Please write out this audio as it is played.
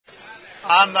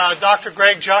I'm Dr.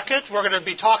 Greg Juckett. We're going to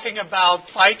be talking about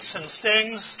bites and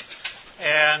stings,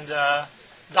 and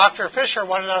Dr. Fisher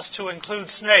wanted us to include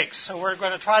snakes, so we're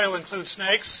going to try to include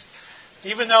snakes,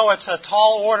 even though it's a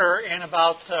tall order in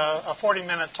about a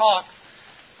 40-minute talk,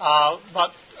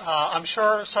 but I'm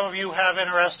sure some of you have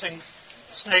interesting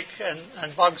snake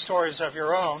and bug stories of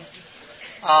your own.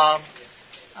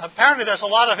 Apparently there's a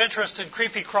lot of interest in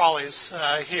creepy crawlies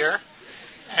here,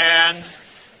 and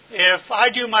if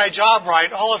I do my job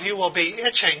right, all of you will be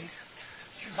itching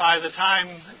by the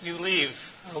time you leave,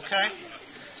 okay?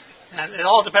 And it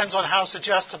all depends on how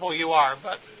suggestible you are,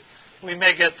 but we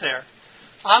may get there.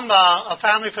 I'm a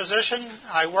family physician.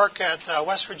 I work at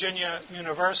West Virginia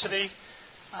University,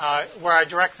 where I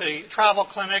direct the travel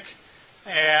clinic,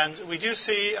 and we do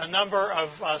see a number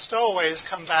of stowaways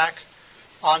come back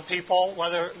on people,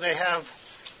 whether they have,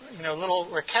 little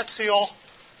rickettsial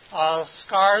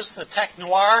scars, the tech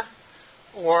noir,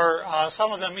 or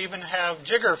some of them even have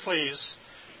jigger fleas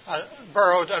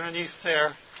burrowed underneath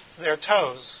their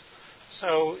toes.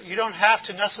 So you don't have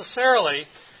to necessarily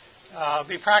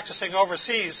be practicing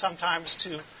overseas sometimes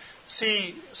to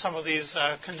see some of these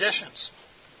conditions,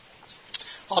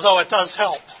 although it does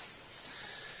help.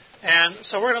 And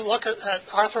so we're going to look at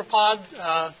arthropod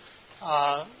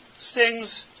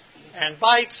stings and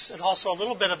bites, and also a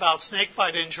little bit about snake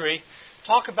bite injury,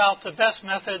 talk about the best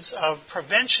methods of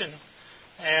prevention,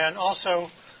 and also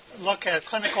look at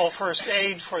clinical first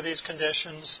aid for these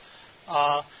conditions.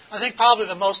 I think probably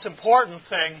the most important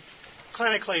thing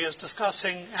clinically is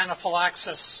discussing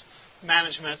anaphylaxis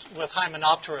management with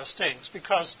Hymenoptera stings,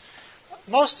 because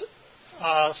most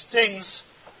stings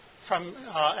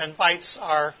and bites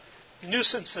are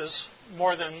nuisances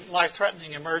more than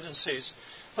life-threatening emergencies.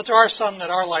 But there are some that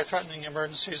are life-threatening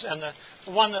emergencies, and the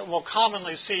one that we'll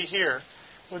commonly see here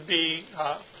would be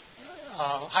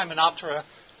Hymenoptera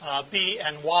bee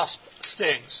and wasp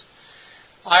stings.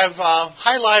 I've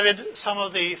highlighted some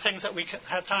of the things that we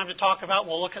have time to talk about.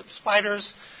 We'll look at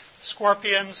spiders,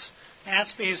 scorpions,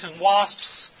 ants, bees, and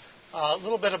wasps, a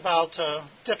little bit about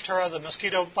Diptera, the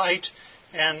mosquito bite,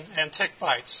 and tick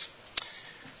bites.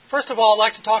 First of all, I'd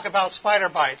like to talk about spider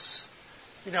bites.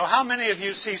 How many of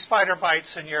you see spider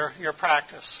bites in your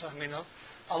practice? I mean,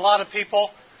 a lot of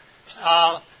people.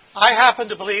 I happen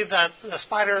to believe that the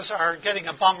spiders are getting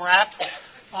a bum rap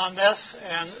on this,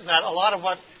 and that a lot of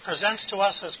what presents to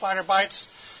us as spider bites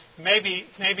may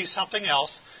be something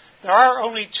else. There are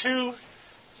only two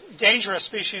dangerous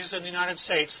species in the United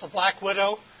States, the black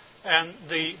widow and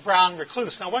the brown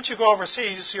recluse. Now, once you go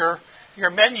overseas, your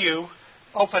menu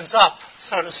opens up,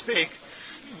 so to speak,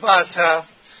 but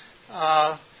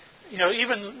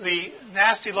even the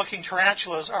nasty-looking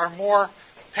tarantulas are more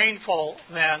painful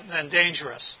than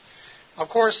dangerous. Of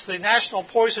course, the National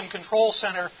Poison Control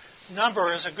Center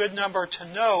number is a good number to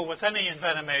know with any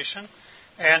envenomation,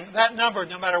 and that number,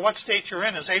 no matter what state you're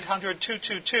in, is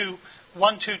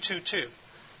 800-222-1222,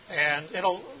 and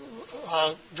it'll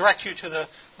direct you to the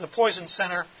poison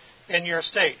center in your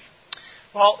state.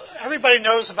 Well, everybody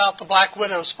knows about the black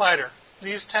widow spider.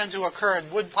 These tend to occur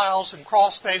in wood piles and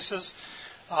crawl spaces.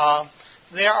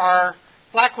 There are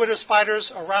black widow spiders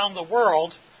around the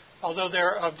world, although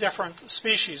they're of different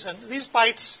species. And these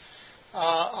bites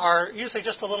are usually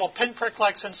just a little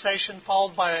pinprick-like sensation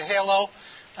followed by a halo,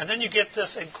 and then you get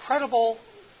this incredible,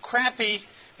 crampy,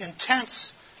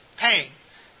 intense pain.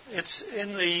 It's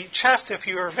in the chest if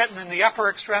you are bitten in the upper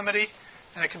extremity,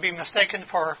 and it can be mistaken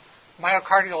for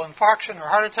myocardial infarction or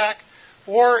heart attack,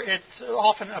 or it's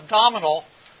often abdominal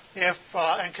and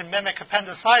can mimic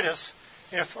appendicitis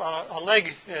if a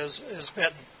leg is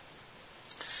bitten.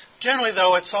 Generally,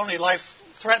 though, it's only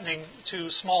life-threatening to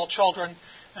small children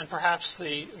and perhaps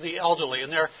the elderly.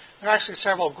 And there are actually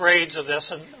several grades of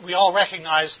this, and we all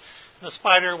recognize the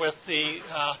spider with the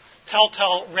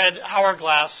telltale red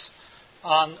hourglass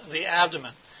on the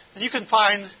abdomen. And you can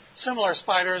find similar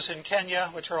spiders in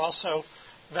Kenya, which are also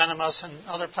venomous, and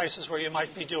other places where you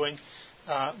might be doing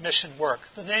mission work.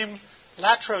 The name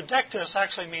Latrodectus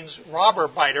actually means robber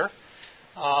biter,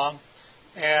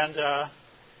 and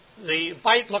the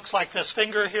bite looks like this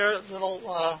finger here, it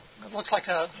looks like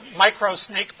a micro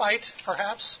snake bite,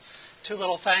 perhaps, two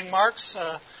little fang marks,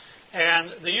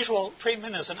 and the usual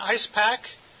treatment is an ice pack,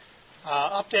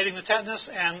 updating the tetanus,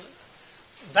 and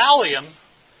Valium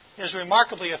is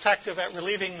remarkably effective at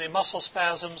relieving the muscle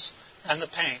spasms and the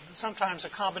pain. Sometimes a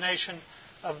combination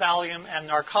of Valium and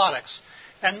narcotics.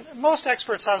 And most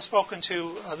experts I've spoken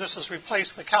to, this has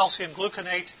replaced the calcium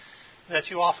gluconate that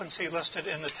you often see listed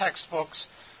in the textbooks,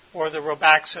 or the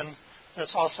Robaxin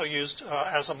that's also used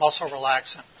as a muscle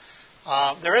relaxant.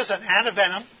 There is an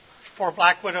antivenom for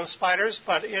black widow spiders,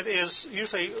 but it is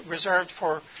usually reserved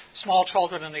for small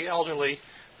children and the elderly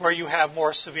where you have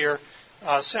more severe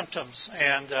symptoms.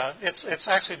 And it's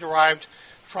actually derived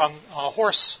from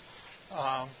horse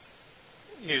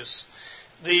use.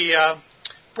 The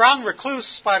brown recluse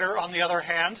spider, on the other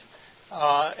hand,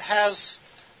 has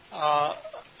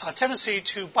a tendency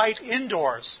to bite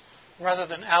indoors rather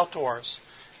than outdoors.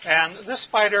 And this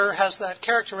spider has that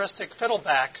characteristic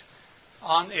fiddleback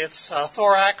on its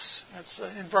thorax. It's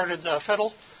an inverted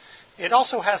fiddle. It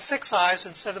also has 6 eyes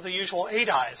instead of the usual 8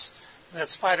 eyes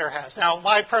that spider has. Now,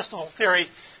 my personal theory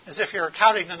is if you're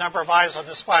counting the number of eyes on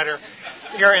the spider,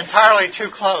 you're entirely too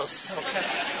close. Okay.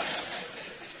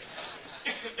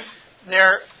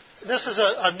 This is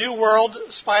a New World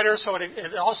spider, so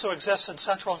it also exists in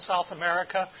Central and South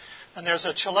America. And there's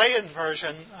a Chilean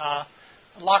version,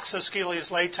 Loxosceles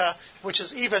lata, which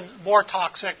is even more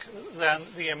toxic than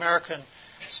the American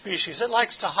species. It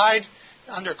likes to hide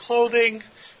under clothing,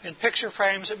 in picture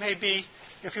frames. It may be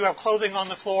if you have clothing on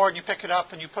the floor and you pick it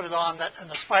up and you put it on, and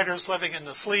the spider's living in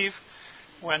the sleeve.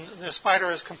 When the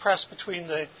spider is compressed between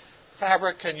the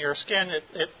fabric and your skin,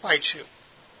 it bites you.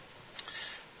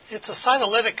 It's a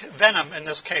cytolytic venom in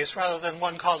this case rather than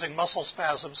one causing muscle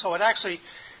spasms, so it actually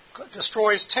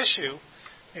destroys tissue.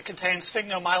 It contains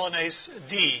sphingomyelinase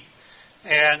D.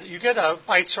 And you get a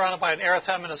bite surrounded by an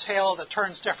erythematous halo that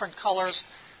turns different colors,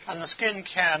 and the skin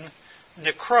can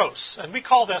necrose. And we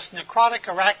call this necrotic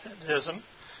arachnidism,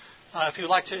 if you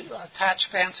like to attach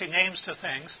fancy names to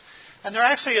things. And there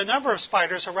are actually a number of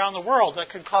spiders around the world that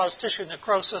can cause tissue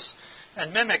necrosis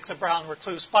and mimic the brown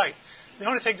recluse bite. The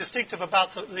only thing distinctive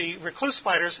about the recluse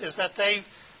spiders is that they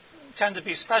tend to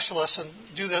be specialists and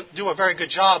do a very good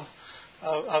job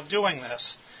of doing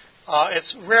this.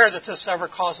 It's rare that this ever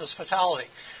causes fatality.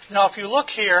 Now, if you look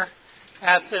here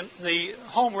at the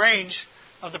home range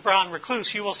of the brown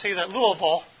recluse, you will see that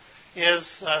Louisville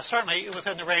is certainly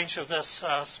within the range of this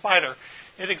spider.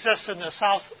 It exists in the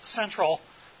south central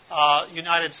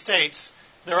United States.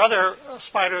 There are other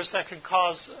spiders that can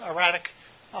cause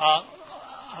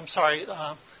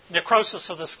necrosis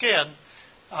of the skin,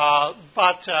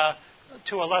 but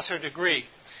to a lesser degree.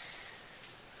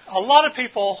 A lot of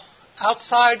people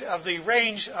outside of the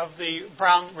range of the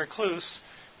brown recluse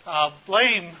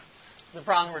blame the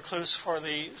brown recluse for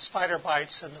the spider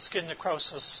bites and the skin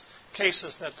necrosis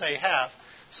cases that they have,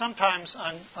 sometimes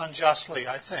unjustly,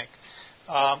 I think.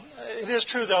 It is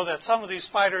true, though, that some of these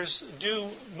spiders do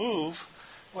move.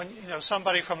 When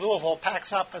somebody from Louisville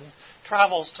packs up and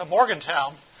travels to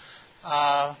Morgantown,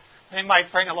 they might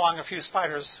bring along a few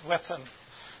spiders with them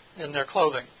in their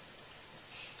clothing.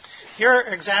 Here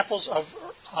are examples of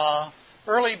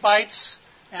early bites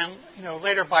and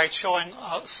later bites, showing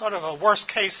sort of a worst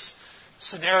case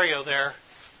scenario there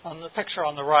on the picture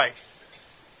on the right.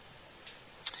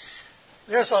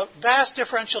 There's a vast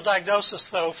differential diagnosis,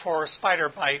 though, for spider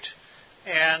bite,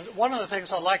 and one of the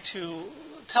things I'd like to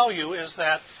tell you is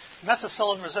that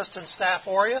methicillin-resistant Staph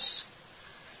aureus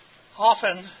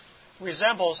often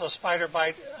resembles a spider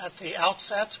bite at the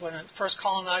outset when it first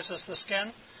colonizes the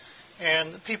skin,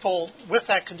 and people with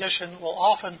that condition will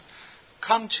often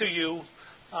come to you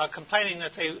complaining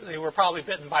that they were probably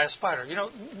bitten by a spider.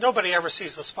 Nobody ever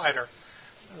sees the spider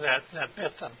that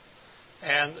bit them.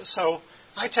 And so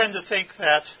I tend to think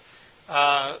that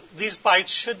these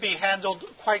bites should be handled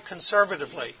quite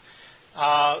conservatively.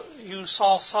 You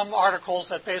saw some articles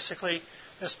that basically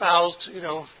espoused,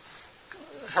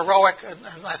 heroic,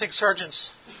 and I think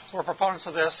surgeons were proponents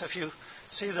of this. If you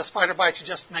see the spider bite, you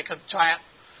just make a giant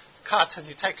cut and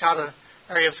you take out an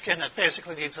area of skin that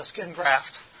basically needs a skin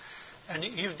graft. And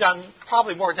you've done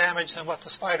probably more damage than what the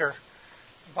spider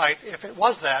bite, if it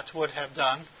was that, would have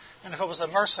done. And if it was a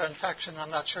MRSA infection, I'm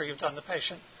not sure you've done the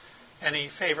patient any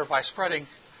favor by spreading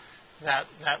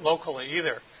that locally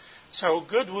either. So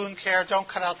good wound care, don't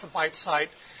cut out the bite site.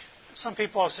 Some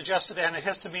people have suggested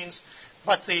antihistamines,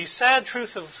 but the sad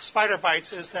truth of spider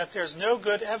bites is that there's no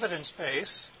good evidence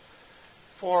base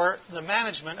for the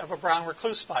management of a brown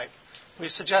recluse bite. We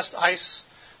suggest ice,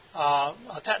 a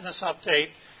tetanus update,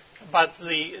 but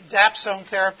the dapsone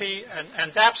therapy,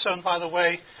 and dapsone, by the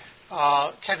way,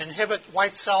 can inhibit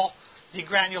white cell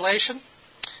degranulation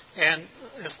and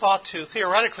is thought to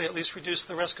theoretically at least reduce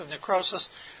the risk of necrosis.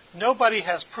 Nobody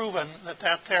has proven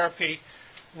that therapy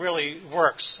really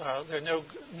works. There are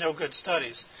no good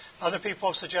studies. Other people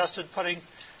have suggested putting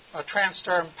a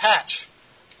transderm patch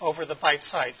over the bite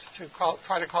site to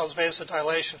try to cause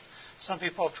vasodilation. Some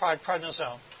people have tried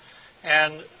prednisone.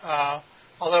 And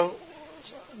although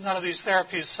none of these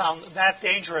therapies sound that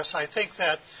dangerous, I think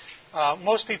that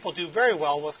most people do very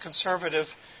well with conservative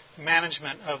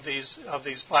management of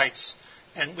these bites.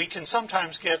 And we can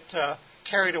sometimes get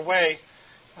carried away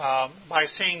by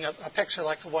seeing a picture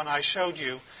like the one I showed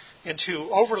you into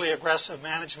overly aggressive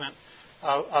management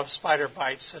of spider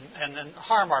bites and then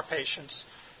harm our patients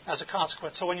as a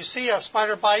consequence. So when you see a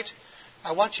spider bite,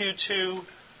 I want you to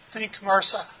think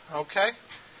MRSA, okay?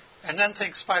 And then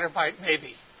think spider bite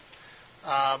maybe.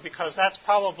 Because that's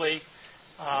probably,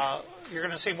 you're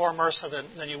going to see more MRSA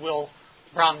than you will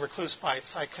brown recluse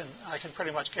bites. I can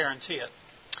pretty much guarantee it.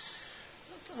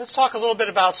 Let's talk a little bit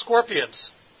about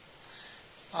scorpions.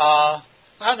 I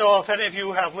don't know if any of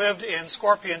you have lived in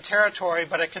scorpion territory,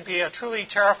 but it can be a truly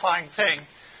terrifying thing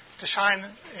to shine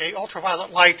an ultraviolet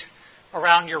light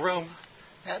around your room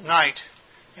at night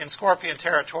in scorpion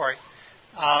territory.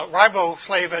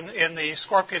 Riboflavin in the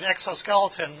scorpion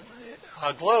exoskeleton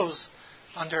glows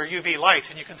under UV light,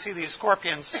 and you can see these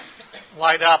scorpions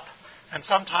light up, and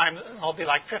sometimes there'll be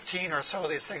like 15 or so of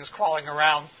these things crawling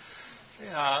around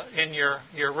in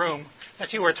your room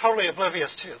that you were totally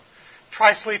oblivious to.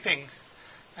 Try sleeping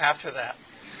after that.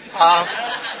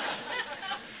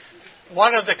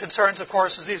 One of the concerns, of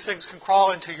course, is these things can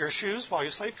crawl into your shoes while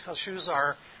you sleep, because shoes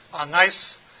are a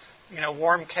nice,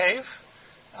 warm cave.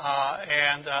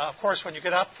 And of course, when you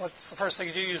get up, what's the first thing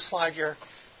you do? You slide your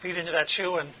feet into that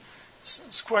shoe and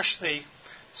squish the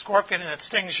scorpion, and it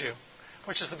stings you,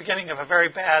 which is the beginning of a very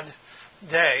bad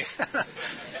day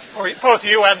for both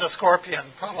you and the scorpion,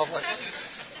 probably.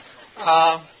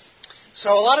 So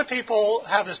a lot of people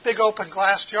have this big open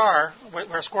glass jar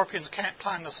where scorpions can't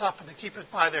climb this up, and they keep it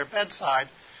by their bedside,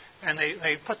 and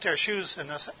they put their shoes in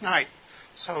this at night,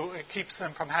 so it keeps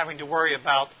them from having to worry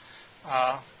about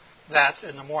that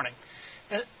in the morning.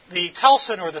 The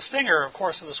telson, or the stinger, of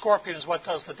course, of the scorpion is what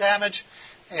does the damage,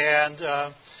 and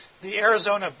the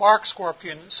Arizona bark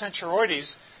scorpion,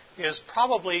 Centuroides, is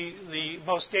probably the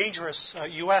most dangerous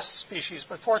U.S. species,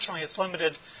 but fortunately it's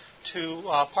limited to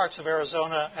parts of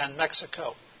Arizona and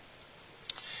Mexico.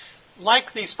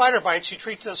 Like the spider bites, you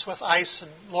treat this with ice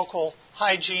and local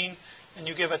hygiene, and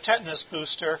you give a tetanus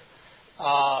booster.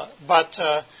 But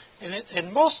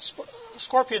in most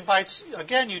scorpion bites,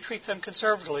 again, you treat them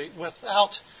conservatively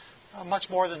without much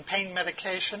more than pain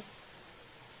medication.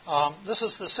 This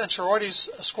is the Centuroides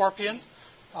scorpion,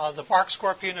 the bark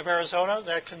scorpion of Arizona,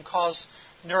 that can cause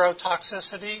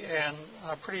neurotoxicity and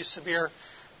pretty severe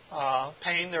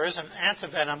pain. There is an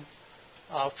antivenom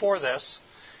for this.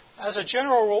 As a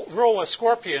general rule with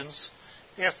scorpions,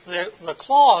 if the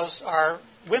claws are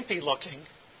wimpy looking,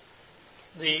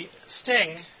 the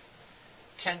sting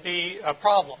can be a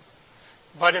problem.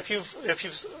 But if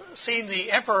you've seen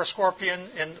the emperor scorpion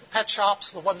in pet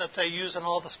shops, the one that they use in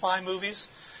all the spy movies,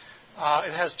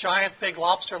 it has giant, big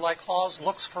lobster-like claws,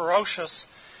 looks ferocious,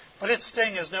 but its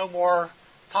sting is no more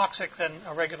toxic than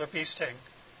a regular bee sting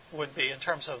would be in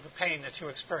terms of the pain that you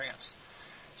experience.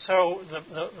 So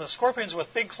the scorpions with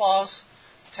big claws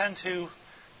tend to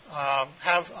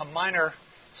have a minor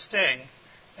sting,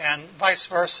 and vice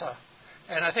versa.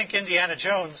 And I think Indiana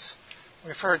Jones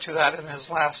referred to that in his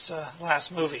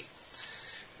last movie.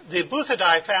 The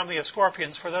Buthidae family of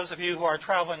scorpions, for those of you who are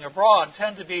traveling abroad,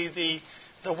 tend to be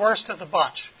the worst of the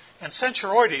bunch. And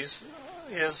Centuroides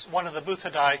is one of the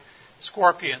Buthidae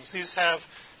scorpions. These have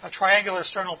a triangular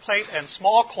sternal plate and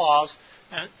small claws,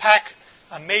 and pack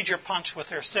a major punch with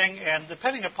their sting. And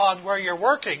depending upon where you're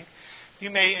working, you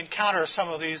may encounter some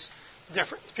of these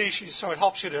different species. So it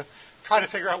helps you to try to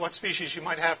figure out what species you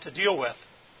might have to deal with.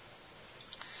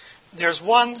 There's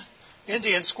one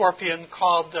Indian scorpion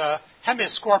called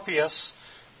Hemiscorpius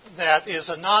that is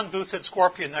a non-Buthid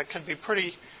scorpion that can be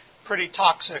pretty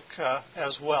toxic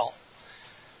as well.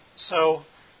 So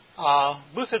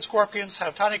Buthid scorpions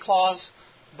have tiny claws,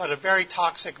 but a very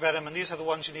toxic venom, and these are the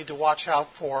ones you need to watch out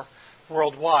for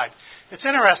worldwide. It's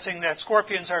interesting that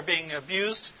scorpions are being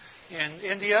abused in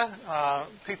India.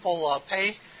 People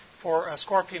pay for a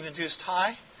scorpion-induced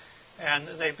high,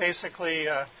 and they basically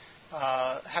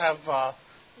have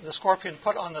the scorpion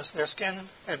put on their skin,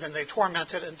 and then they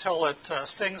torment it until it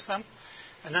stings them,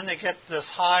 and then they get this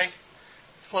high,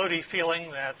 floaty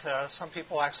feeling that some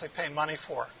people actually pay money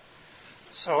for.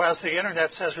 So as the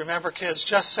internet says, remember kids,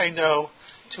 just say no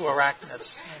to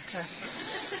arachnids. Okay,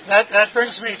 that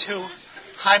brings me to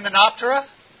Hymenoptera,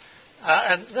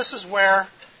 and this is where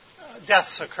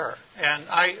deaths occur. And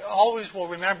I always will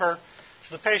remember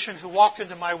the patient who walked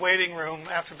into my waiting room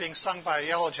after being stung by a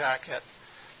yellow jacket,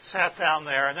 sat down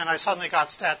there, and then I suddenly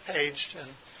got stat paged,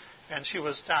 and she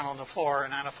was down on the floor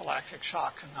in anaphylactic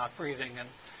shock and not breathing, and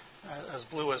as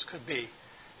blue as could be.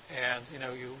 And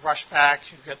you rush back,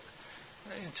 you get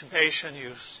intubation,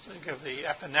 you give the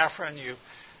epinephrine, you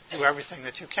do everything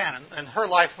that you can. And her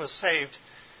life was saved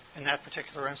in that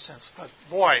particular instance. But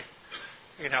boy,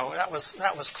 that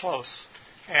was close.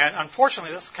 And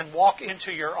unfortunately, this can walk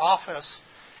into your office,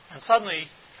 and suddenly,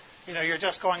 you're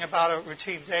just going about a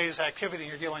routine day's activity.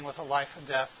 You're dealing with a life and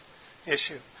death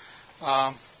issue.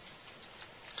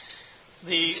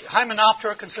 The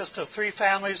Hymenoptera consists of 3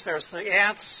 families. There's the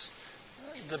ants,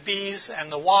 the bees,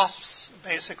 and the wasps,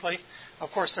 basically.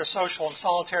 Of course, they're social and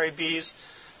solitary bees.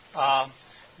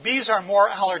 Bees are more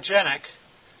allergenic,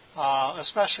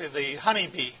 especially the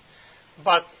honeybee.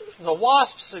 But the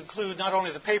wasps include not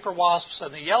only the paper wasps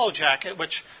and the yellow jacket,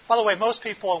 which, by the way, most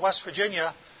people in West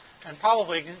Virginia and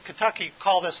probably in Kentucky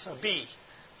call this a bee.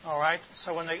 All right?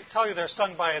 So when they tell you they're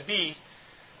stung by a bee,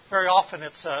 very often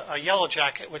it's a yellow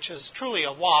jacket, which is truly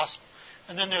a wasp.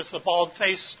 And then there's the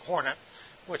bald-faced hornet,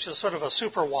 which is sort of a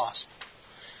super wasp.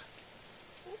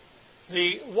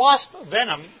 The wasp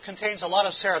venom contains a lot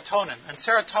of serotonin, and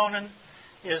serotonin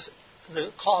is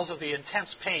the cause of the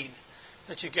intense pain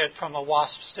that you get from a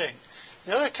wasp sting.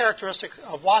 The other characteristic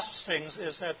of wasp stings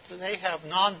is that they have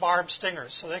non-barbed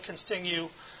stingers, so they can sting you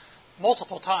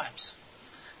multiple times.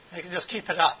 They can just keep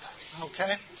it up,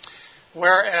 okay?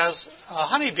 Whereas a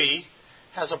honeybee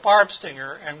has a barbed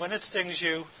stinger, and when it stings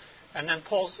you and then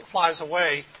flies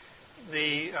away,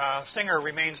 the stinger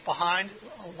remains behind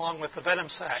along with the venom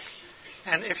sac.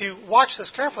 And if you watch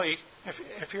this carefully,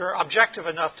 if you're objective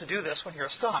enough to do this when you're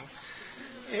stung,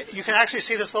 you can actually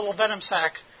see this little venom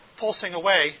sac pulsing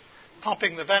away,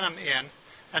 pumping the venom in,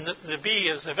 and the bee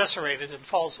is eviscerated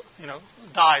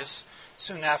and dies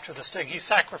soon after the sting. He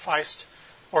sacrificed,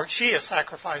 or she has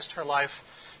sacrificed her life,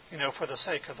 for the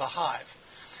sake of the hive.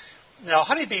 Now,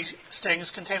 honeybee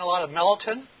stings contain a lot of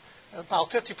melatonin, about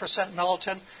 50%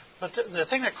 melatonin, but the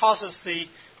thing that causes the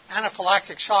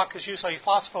anaphylactic shock is usually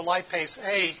phospholipase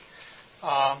A,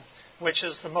 which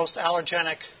is the most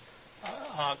allergenic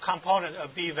component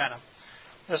of bee venom.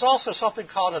 There's also something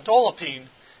called adolapine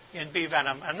in bee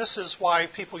venom, and this is why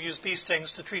people use bee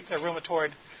stings to treat their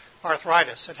rheumatoid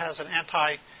arthritis. It has an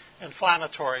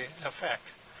anti-inflammatory effect.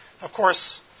 Of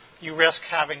course, you risk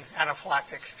having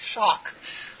anaphylactic shock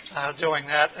doing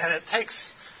that, and it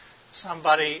takes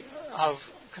somebody of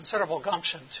considerable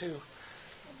gumption to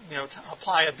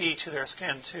apply a bee to their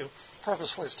skin to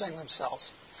purposefully sting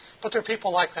themselves. But there are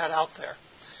people like that out there.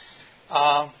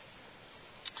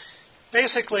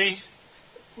 Basically,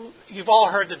 you've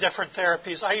all heard the different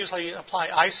therapies. I usually apply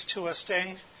ice to a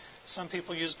sting. Some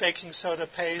people use baking soda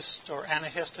paste or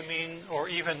antihistamine or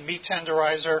even meat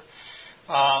tenderizer.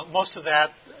 Most of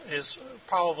that is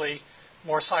probably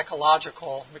more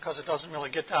psychological because it doesn't really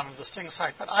get down to the sting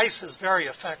site. But ice is very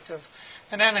effective,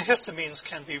 and antihistamines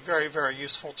can be very, very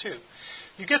useful too.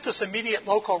 You get this immediate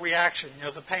local reaction,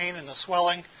 the pain and the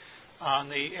swelling on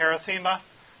the erythema,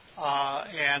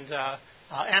 and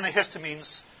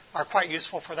antihistamines are quite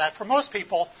useful for that. For most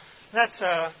people, that's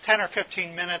a 10 or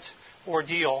 15 minute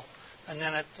ordeal, and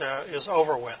then it is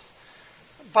over with.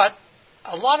 But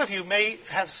a lot of you may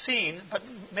have seen, but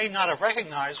may not have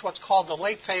recognized, what's called the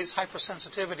late phase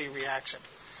hypersensitivity reaction.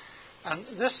 And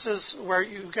this is where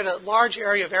you get a large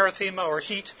area of erythema or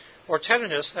heat or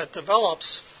tenderness that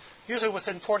develops usually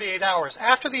within 48 hours.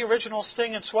 After the original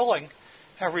sting and swelling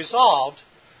have resolved,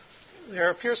 there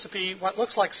appears to be what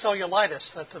looks like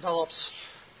cellulitis that develops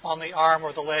on the arm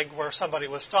or the leg where somebody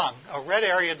was stung. A red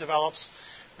area develops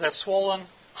that's swollen,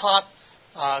 hot,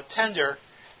 tender,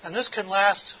 and this can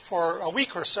last for a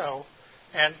week or so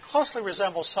and closely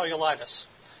resembles cellulitis.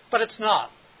 But it's not.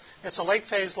 It's a late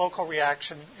phase local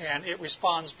reaction, and it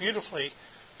responds beautifully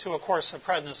to a course of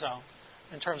prednisone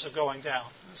in terms of going down.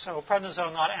 So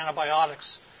prednisone, not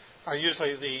antibiotics, are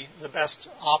usually the best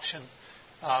option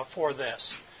for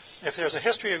this. If there's a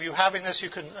history of you having this,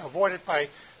 you can avoid it by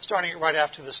starting it right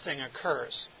after the sting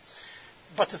occurs.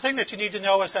 But the thing that you need to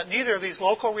know is that neither of these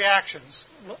local reactions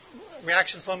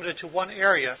limited to one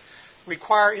area,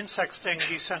 require insect sting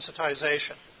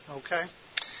desensitization. Okay?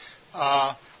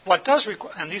 What does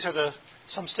require, and these are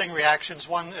some sting reactions.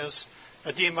 One is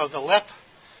edema of the lip,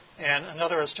 and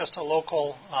another is just a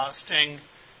local sting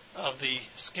of the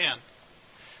skin.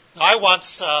 Now, I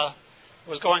once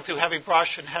was going through heavy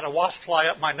brush and had a wasp fly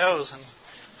up my nose and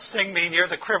sting me near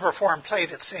the cribriform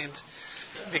plate, it seemed,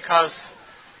 because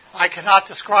I cannot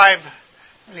describe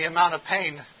the amount of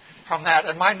pain from that.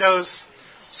 And my nose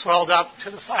swelled up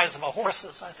to the size of a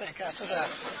horse's, I think, after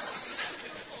that.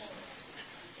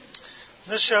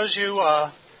 This shows you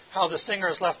how the stinger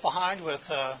is left behind with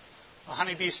a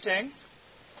honeybee sting.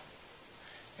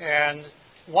 And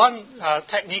one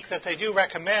technique that they do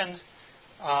recommend,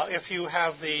 if you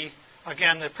have the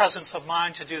presence of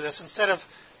mind to do this, instead of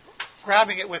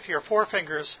grabbing it with your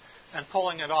forefingers, and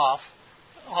pulling it off,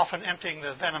 often emptying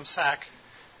the venom sac,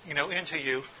 into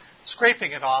you,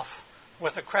 scraping it off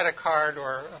with a credit card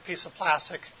or a piece of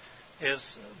plastic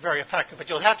is very effective. But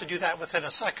you'll have to do that within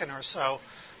a second or so.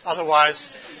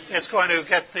 Otherwise, it's going to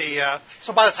get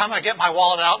so by the time I get my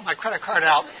wallet out, my credit card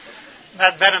out,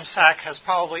 that venom sac has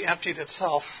probably emptied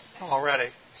itself already.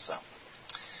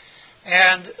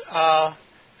 And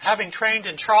having trained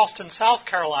in Charleston, South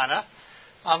Carolina,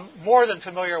 I'm more than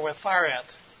familiar with fire ant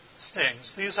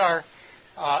stings. These are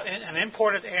an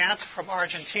imported ant from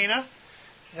Argentina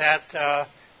that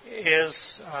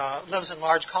lives in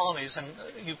large colonies, and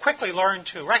you quickly learn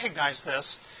to recognize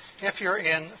this if you're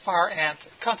in fire ant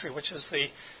country, which is the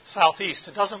southeast.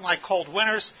 It doesn't like cold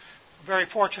winters. Very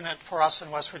fortunate for us in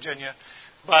West Virginia.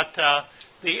 But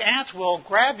the ant will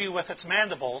grab you with its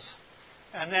mandibles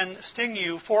and then sting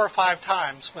you 4 or 5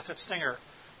 times with its stinger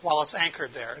while it's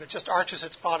anchored there. And it just arches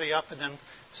its body up and then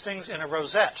stings in a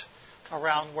rosette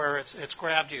around where it's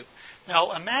grabbed you.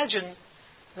 Now imagine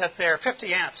that there are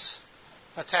 50 ants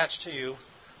attached to you,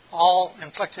 all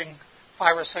inflicting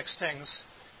 5 or 6 stings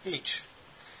each.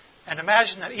 And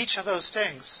imagine that each of those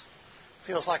stings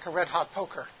feels like a red-hot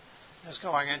poker is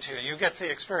going into you. You get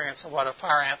the experience of what a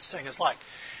fire ant sting is like.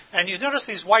 And you notice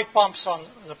these white bumps on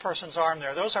the person's arm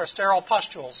there. Those are sterile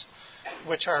pustules,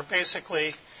 which are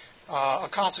basically a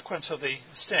consequence of the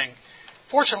sting.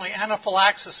 Fortunately,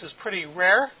 anaphylaxis is pretty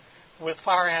rare with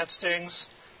fire ant stings.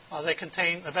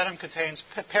 The venom contains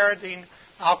piperidine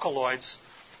alkaloids,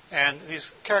 and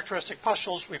these characteristic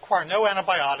pustules require no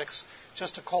antibiotics,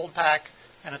 just a cold pack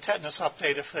and a tetanus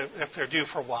update if they're due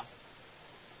for one.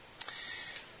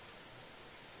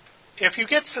 If you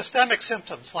get systemic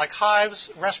symptoms like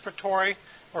hives, respiratory,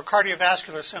 or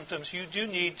cardiovascular symptoms, you do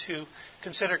need to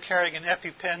consider carrying an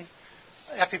EpiPen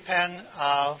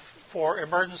for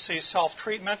emergency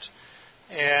self-treatment,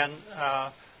 and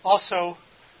also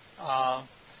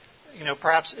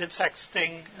perhaps insect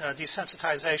sting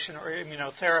desensitization or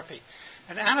immunotherapy.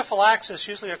 And anaphylaxis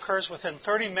usually occurs within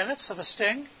 30 minutes of a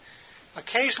sting,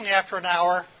 occasionally after an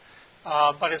hour,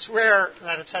 but it's rare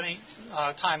that it's any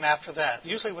time after that,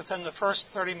 usually within the first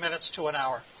 30 minutes to an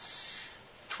hour.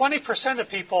 20% of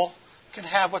people can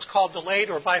have what's called delayed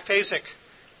or biphasic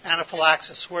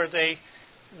anaphylaxis, where they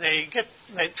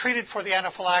treated for the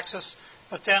anaphylaxis,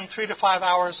 but then 3 to 5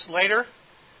 hours later,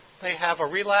 they have a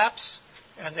relapse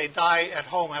and they die at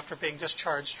home after being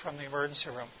discharged from the emergency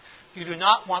room. You do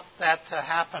not want that to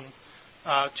happen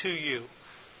to you.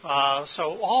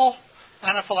 So all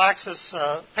anaphylaxis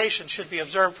patients should be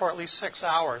observed for at least 6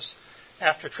 hours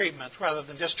after treatment rather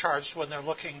than discharged when they're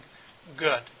looking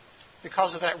good,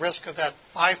 because of that risk of that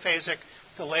biphasic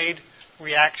delayed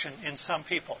reaction in some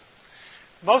people.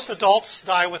 Most adults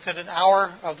die within an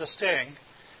hour of the sting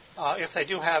if they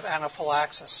do have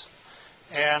anaphylaxis.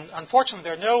 And unfortunately,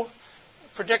 there are no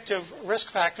predictive risk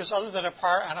factors other than a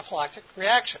prior anaphylactic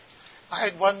reaction. I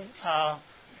had one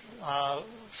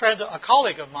friend, a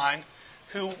colleague of mine,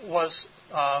 who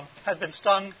had been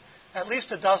stung at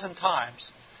least a dozen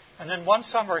times. And then one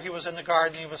summer he was in the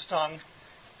garden, he was stung,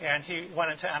 and he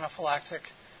went into anaphylactic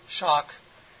shock.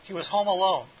 He was home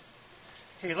alone.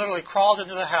 He literally crawled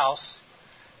into the house.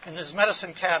 In his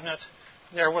medicine cabinet,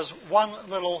 there was one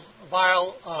little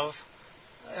vial of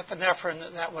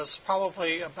epinephrine that was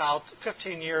probably about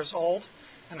 15 years old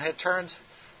and had turned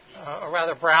a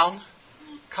rather brown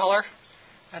color.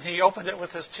 And he opened it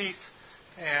with his teeth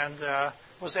and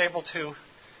was able to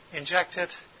inject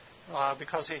it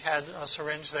because he had a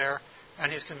syringe there,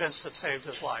 and he's convinced it saved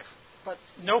his life. But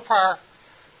no prior,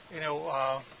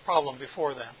 problem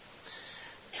before then.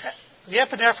 The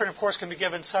epinephrine, of course, can be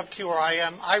given sub-Q or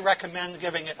IM. I recommend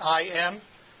giving it IM.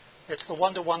 It's the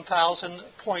 1 to 1,000,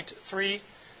 0.3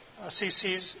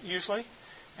 cc's usually.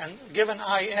 And given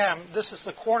IM, this is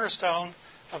the cornerstone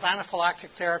of anaphylactic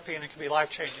therapy, and it can be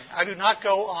life-changing. I do not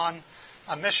go on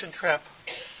a mission trip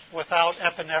without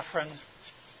epinephrine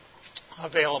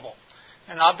available.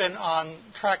 And I've been on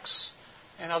treks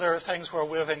and other things where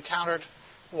we've encountered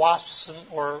wasps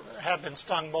or have been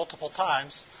stung multiple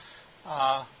times.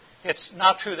 It's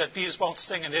not true that bees won't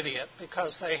sting an idiot,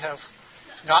 because they have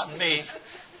gotten me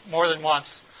more than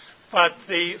once. But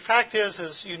the fact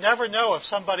is you never know if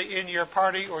somebody in your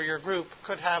party or your group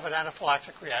could have an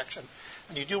anaphylactic reaction,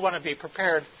 and you do want to be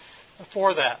prepared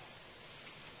for that.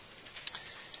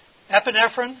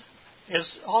 Epinephrine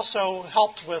is also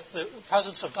helped with the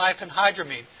presence of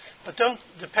diphenhydramine, but don't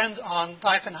depend on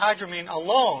diphenhydramine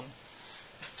alone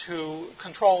to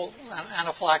control an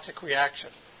anaphylactic reaction.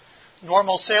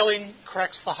 Normal saline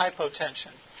corrects the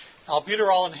hypotension.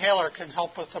 Albuterol inhaler can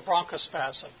help with the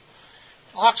bronchospasm.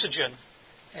 Oxygen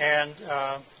and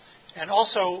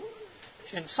also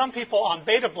in some people on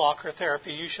beta blocker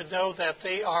therapy, you should know that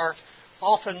they are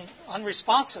often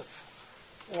unresponsive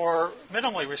or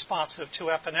minimally responsive to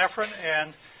epinephrine,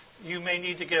 and you may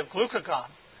need to give glucagon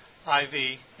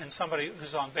IV in somebody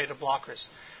who's on beta blockers.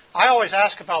 I always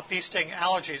ask about bee sting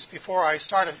allergies before I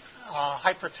start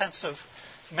hypertensive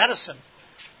medicine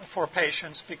for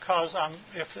patients, because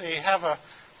if they have a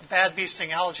bad bee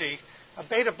sting allergy, a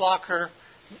beta blocker,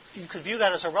 you could view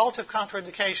that as a relative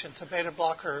contraindication to beta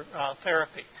blocker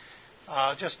therapy,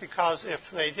 just because if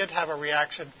they did have a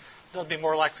reaction, they'll be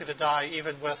more likely to die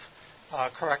even with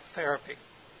correct therapy.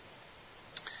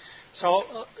 So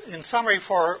in summary,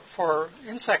 for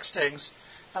insect stings,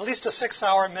 at least a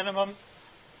 6-hour minimum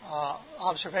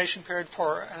observation period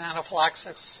for an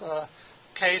anaphylaxis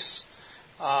case.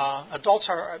 Adults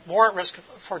are more at risk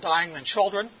for dying than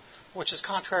children, which is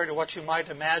contrary to what you might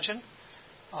imagine.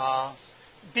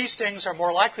 Bee stings are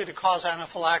more likely to cause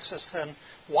anaphylaxis than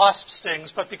wasp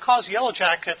stings, but because yellow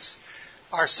jackets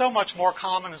are so much more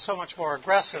common and so much more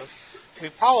aggressive, we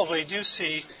probably do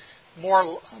see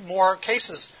more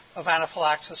cases of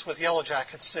anaphylaxis with yellow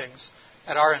jacket stings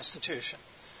at our institution.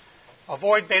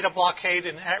 Avoid beta blockade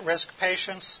in at-risk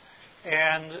patients,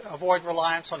 and avoid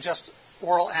reliance on just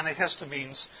oral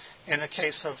antihistamines in a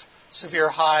case of severe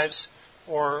hives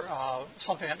or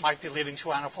something that might be leading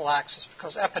to anaphylaxis,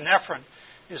 because epinephrine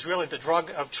is really the drug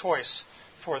of choice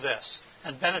for this,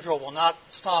 and Benadryl will not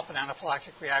stop an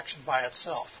anaphylactic reaction by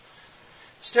itself.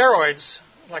 Steroids,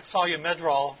 like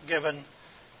Solumedrol, given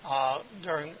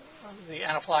during the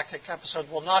anaphylactic episode,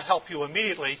 will not help you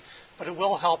immediately, but it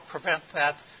will help prevent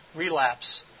that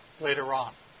relapse later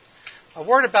on. A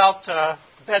word about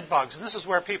bed bugs, and this is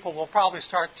where people will probably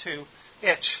start to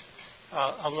itch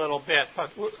a little bit,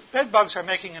 but bed bugs are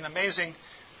making an amazing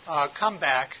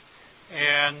comeback,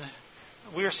 and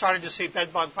we are starting to see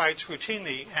bed bug bites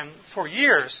routinely, and for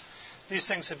years these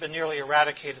things have been nearly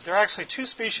eradicated. There are actually two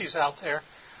species out there.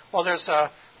 Well, there's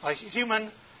a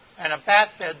human and a bat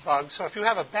bed bug, so if you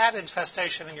have a bat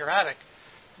infestation in your attic,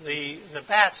 the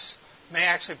bats may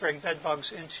actually bring bed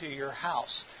bugs into your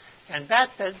house. And bat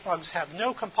bed bugs have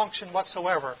no compunction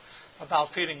whatsoever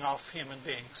about feeding off human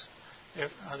beings.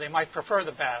 They might prefer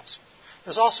the bats.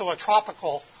 There's also a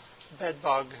tropical bed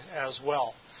bug as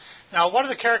well. Now, one of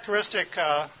the characteristic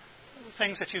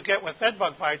things that you get with bed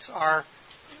bug bites are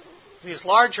these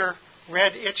larger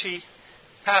red itchy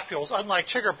papules, unlike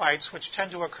chigger bites, which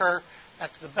tend to occur at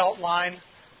the belt line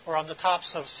or on the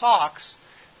tops of socks.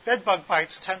 Bed bug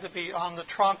bites tend to be on the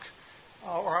trunk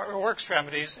or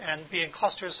extremities and be in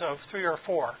clusters of 3 or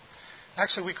 4.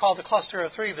 Actually, we call the cluster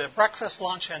of 3 the breakfast,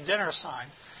 lunch, and dinner sign,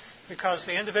 because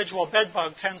the individual bed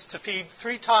bug tends to feed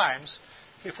 3 times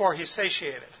before he's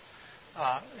satiated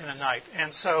in a night.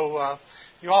 And so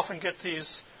you often get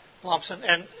these lumps.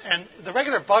 And the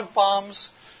regular bug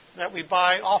bombs that we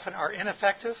buy often are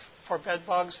ineffective for bed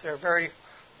bugs. They're very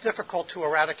difficult to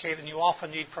eradicate, and you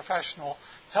often need professional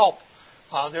help.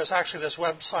 There's actually this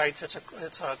website,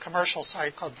 it's a commercial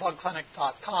site called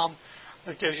bugclinic.com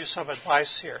that gives you some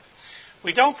advice here.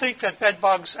 We don't think that bed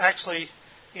bugs actually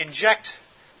inject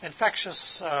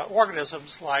infectious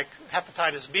organisms like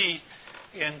hepatitis B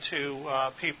into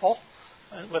people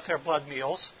with their blood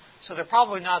meals, so they're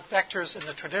probably not vectors in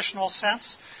the traditional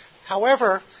sense.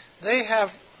 However,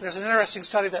 there's an interesting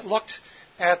study that looked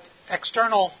at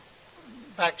external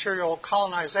bacterial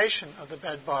colonization of the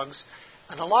bed bugs,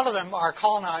 and a lot of them are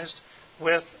colonized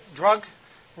with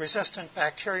drug-resistant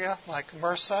bacteria like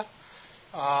MRSA,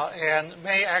 and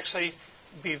may actually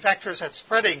be vectors at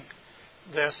spreading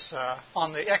this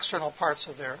on the external parts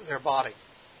of their body.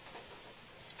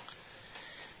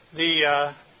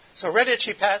 So red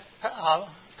itchy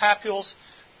papules,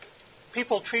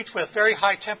 people treat with very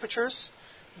high temperatures,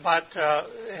 but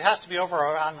it has to be over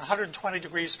around 120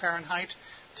 degrees Fahrenheit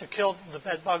to kill the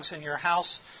bed bugs in your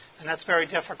house, and that's very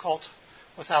difficult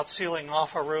without sealing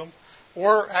off a room,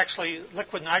 or actually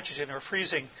liquid nitrogen or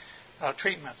freezing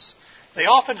treatments. They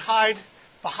often hide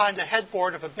behind the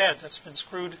headboard of a bed that's been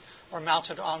screwed or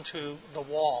mounted onto the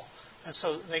wall, and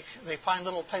so they find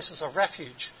little places of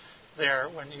refuge there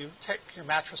when you take your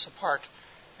mattress apart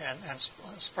and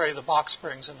spray the box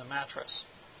springs in the mattress.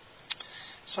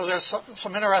 So there's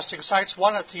some interesting sites.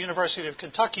 One at the University of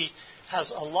Kentucky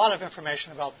has a lot of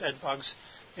information about bed bugs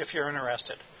if you're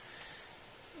interested.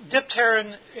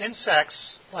 Dipteran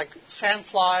insects like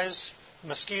sandflies,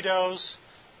 mosquitoes,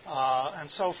 and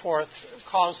so forth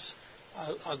cause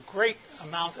a great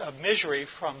amount of misery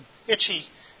from itchy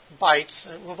bites.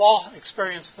 We've all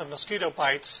experienced the mosquito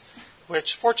bites,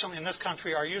 which fortunately in this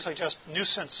country are usually just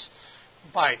nuisance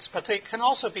bites, but they can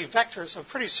also be vectors of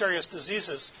pretty serious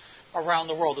diseases around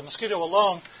the world. The mosquito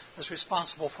alone is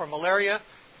responsible for malaria,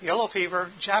 yellow fever,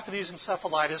 Japanese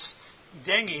encephalitis,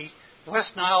 dengue,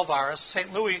 West Nile virus,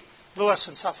 St. Louis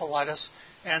encephalitis,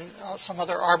 and some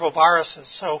other arboviruses.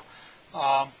 So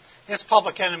it's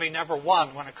public enemy number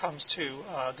one when it comes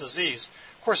to disease.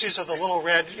 Of course, these are the little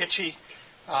red, itchy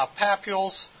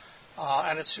papules,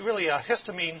 and it's really a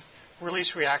histamine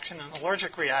release reaction, an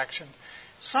allergic reaction.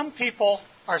 Some people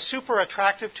are super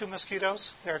attractive to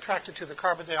mosquitoes. They're attracted to the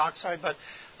carbon dioxide, but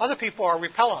other people are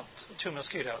repellent to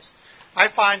mosquitoes. I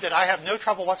find that I have no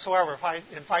trouble whatsoever if I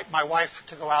invite my wife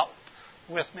to go out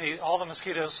with me. All the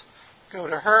mosquitoes go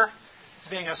to her,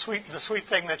 being the sweet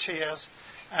thing that she is,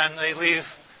 and they leave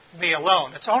me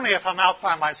alone. It's only if I'm out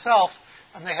by myself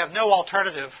and they have no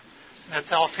alternative that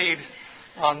they'll feed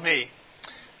on me.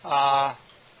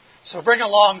 So bring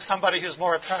along somebody who's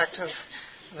more attractive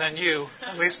than you,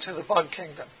 at least to the bug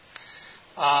kingdom.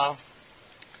 Not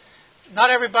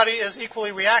everybody is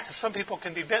equally reactive. Some people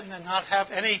can be bitten and not have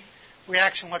any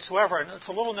reaction whatsoever. And it's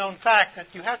a little known fact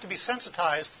that you have to be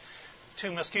sensitized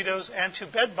to mosquitoes and to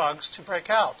bed bugs to break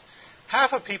out.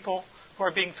 Half of people who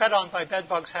are being fed on by bed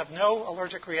bugs have no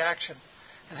allergic reaction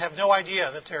and have no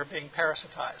idea that they're being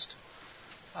parasitized.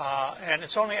 And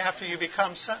it's only after you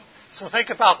become... So think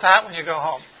about that when you go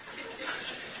home.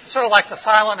 Sort of like the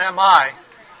silent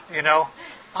MI, you know.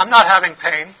 I'm not having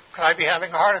pain. Could I be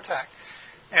having a heart attack?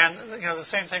 And, you know, the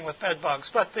same thing with bed bugs.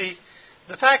 But the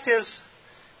fact is,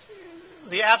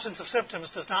 the absence of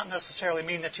symptoms does not necessarily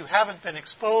mean that you haven't been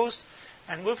exposed.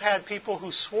 And we've had people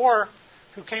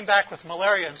who came back with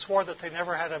malaria and swore that they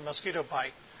never had a mosquito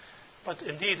bite. But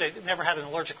indeed, they never had an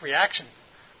allergic reaction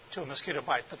to a mosquito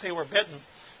bite. But they were bitten,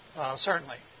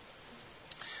 certainly.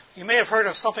 You may have heard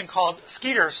of something called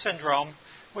Skeeter syndrome,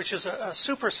 which is a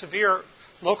super severe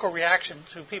local reaction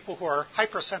to people who are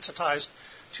hypersensitized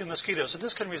to mosquitoes. And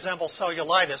this can resemble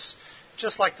cellulitis,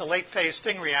 just like the late phase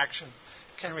sting reaction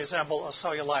can resemble a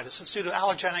cellulitis. It's due to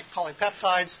allergenic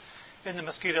polypeptides in the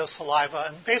mosquito's saliva.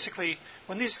 And basically,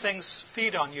 when these things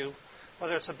feed on you,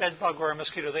 whether it's a bed bug or a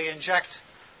mosquito, they inject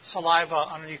saliva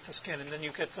underneath the skin, and then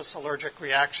you get this allergic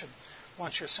reaction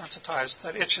once you're sensitized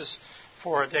that itches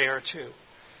for a day or two.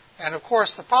 And of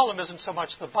course, the problem isn't so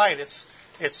much the bite,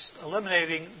 it's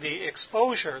eliminating the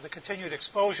exposure, the continued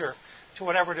exposure to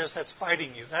whatever it is that's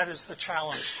biting you. That is the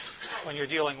challenge when you're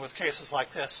dealing with cases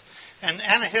like this. And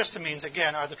antihistamines,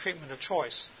 again, are the treatment of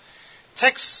choice.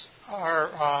 Ticks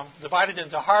are divided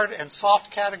into hard and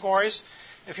soft categories.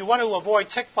 If you want to avoid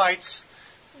tick bites,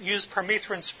 use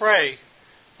permethrin spray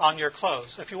on your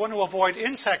clothes. If you want to avoid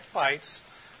insect bites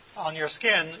on your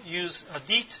skin, use a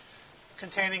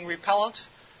DEET-containing repellent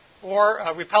or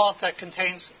a repellent that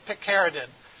contains picaridin.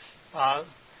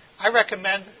 I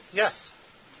recommend, yes?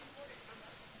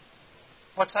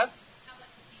 What's that?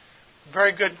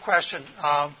 Very good question.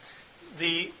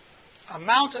 The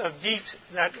amount of DEET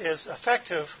that is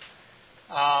effective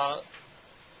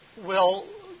will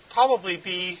probably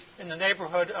be in the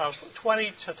neighborhood of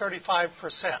 20 to 35%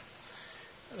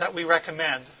 that we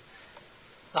recommend.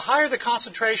 The higher the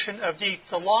concentration of DEET,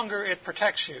 the longer it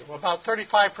protects you. About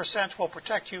 35% will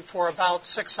protect you for about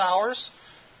 6 hours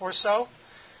or so.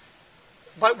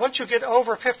 But once you get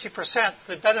over 50%,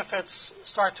 the benefits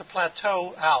start to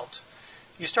plateau out.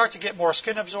 You start to get more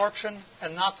skin absorption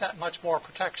and not that much more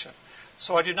protection.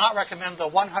 So I do not recommend the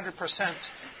 100%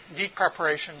 DEET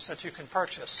preparations that you can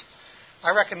purchase.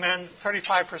 I recommend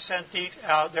 35% DEET.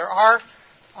 There are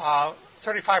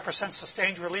 35%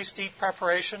 sustained release DEET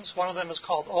preparations. One of them is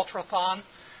called Ultrathon,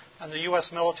 and the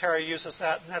U.S. military uses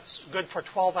that, and that's good for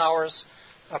 12 hours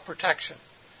of protection.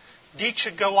 DEET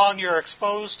should go on your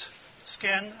exposed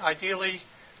skin. Ideally,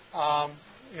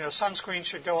 sunscreen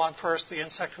should go on first. The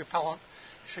insect repellent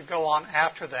should go on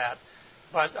after that.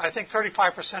 But I think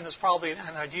 35% is probably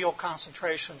an ideal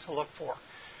concentration to look for.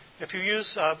 If you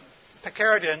use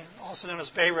picaridin, also known as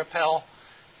Bay Repel,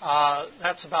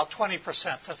 that's about 20%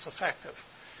 that's effective.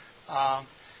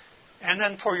 And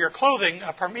then for your clothing,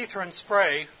 a permethrin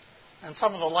spray, and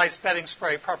some of the lice bedding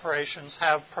spray preparations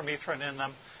have permethrin in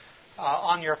them,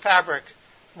 on your fabric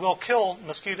will kill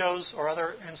mosquitoes or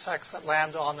other insects that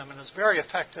land on them and is very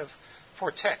effective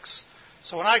for ticks.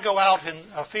 So when I go out in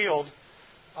a field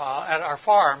at our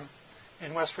farm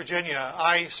in West Virginia,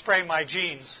 I spray my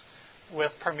jeans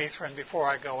with permethrin before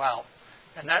I go out.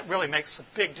 And that really makes a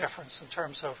big difference in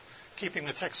terms of keeping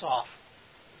the ticks off.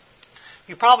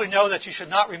 You probably know that you should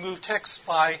not remove ticks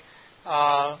by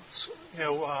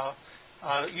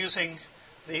using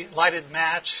the lighted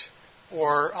match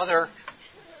or other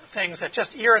things that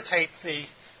just irritate the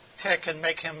tick and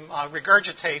make him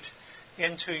regurgitate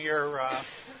into your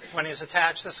when he's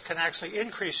attached. This can actually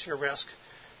increase your risk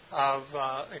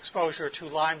of exposure to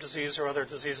Lyme disease or other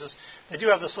diseases. They do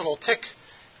have this little tick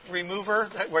remover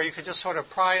where you could just sort of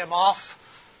pry them off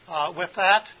with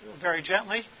that very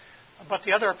gently. But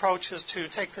the other approach is to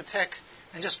take the tick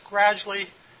and just gradually,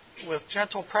 with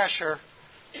gentle pressure,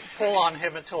 pull on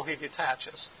him until he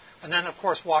detaches. And then, of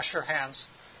course, wash your hands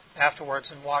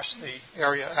afterwards and wash the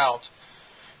area out.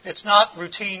 It's not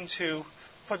routine to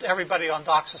put everybody on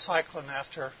doxycycline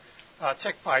after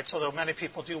tick bites, although many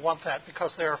people do want that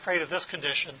because they're afraid of this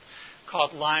condition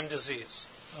called Lyme disease.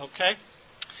 Okay?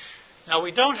 Now,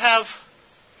 we don't have,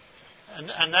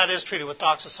 and that is treated with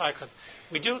doxycycline.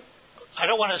 I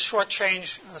don't want to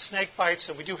shortchange snake bites,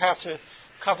 and we do have to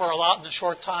cover a lot in a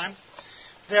short time.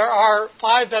 There are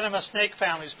 5 venomous snake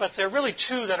families, but there are really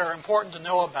 2 that are important to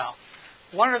know about.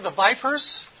 One are the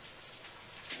vipers,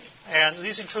 and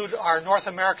these include our North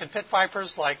American pit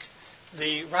vipers like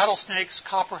the rattlesnakes,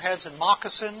 copperheads, and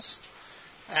moccasins,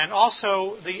 and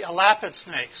also the elapid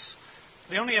snakes.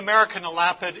 The only American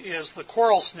elapid is the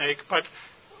coral snake, but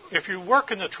if you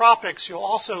work in the tropics, you'll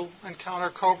also encounter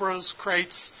cobras,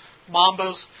 kraits,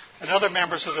 mambas, and other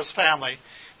members of this family.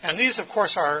 And these, of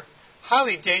course, are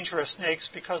highly dangerous snakes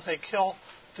because they kill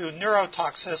through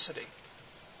neurotoxicity.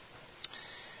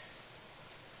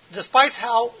 Despite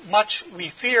how much we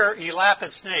fear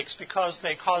elapid snakes because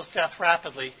they cause death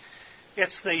rapidly,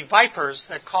 it's the vipers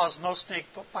that cause most snake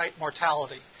bite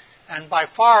mortality. And by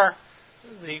far,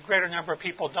 the greater number of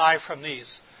people die from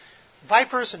these.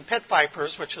 Vipers and pit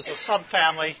vipers, which is a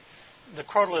subfamily, the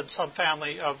crotalid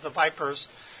subfamily of the vipers,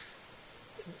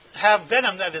 have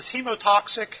venom that is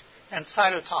hemotoxic and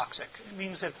cytotoxic. It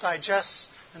means it digests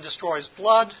and destroys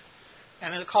blood,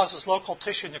 and it causes local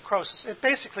tissue necrosis. It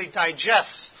basically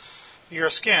digests your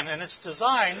skin, and it's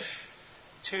designed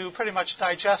to pretty much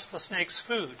digest the snake's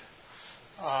food.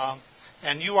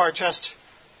 And you are just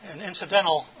an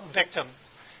incidental victim.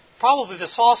 Probably the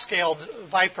saw-scaled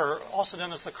viper, also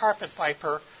known as the carpet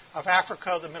viper of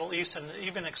Africa, the Middle East, and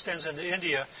even extends into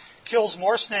India, kills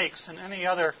more snakes than any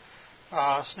other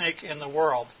snake in the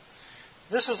world.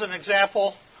 This is an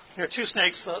example. There are 2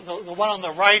 snakes. The one on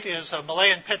the right is a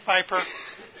Malayan pit viper.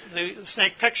 The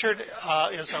snake pictured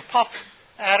is a puff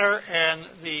adder, and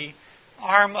the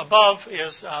arm above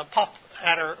is a puff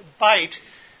adder bite,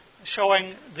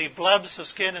 showing the blebs of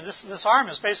skin. And this arm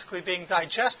is basically being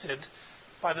digested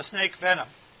by the snake venom.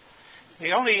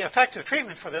 The only effective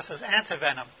treatment for this is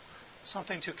antivenom,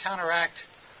 something to counteract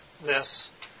this.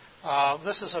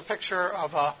 This is a picture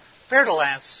of a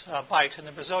fer-de-lance bite in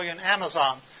the Brazilian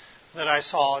Amazon that I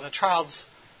saw in a child's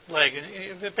leg.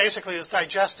 And it basically has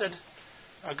digested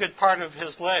a good part of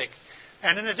his leg.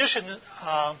 And in addition,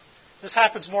 this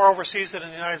happens more overseas than in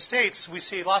the United States. We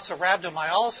see lots of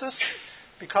rhabdomyolysis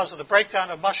because of the breakdown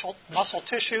of muscle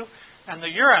tissue, and the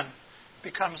urine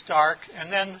becomes dark,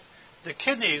 and then the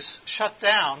kidneys shut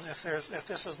down if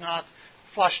this is not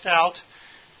flushed out,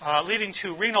 leading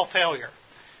to renal failure.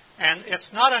 And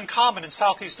it's not uncommon in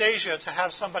Southeast Asia to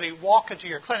have somebody walk into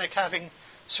your clinic having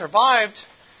survived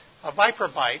a viper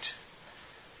bite,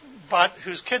 but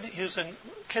who's in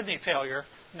kidney failure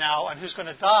now, and who's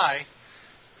going to die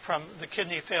from the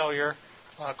kidney failure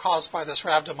caused by this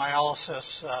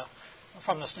rhabdomyolysis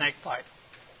from the snake bite.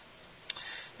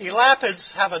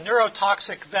 Elapids have a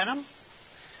neurotoxic venom,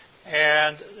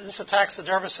 and this attacks the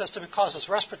nervous system. It causes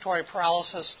respiratory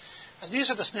paralysis. And these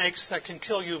are the snakes that can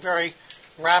kill you very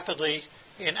rapidly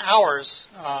in hours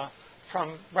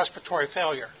from respiratory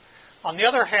failure. On the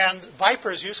other hand,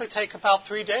 vipers usually take about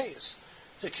 3 days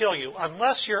to kill you,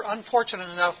 unless you're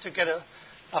unfortunate enough to get a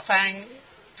fang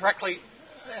directly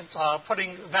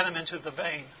putting venom into the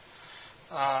vein,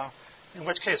 in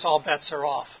which case all bets are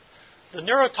off. The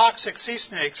neurotoxic sea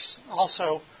snakes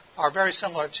also are very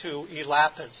similar to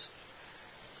elapids.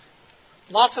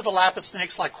 Lots of elapid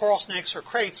snakes, like coral snakes or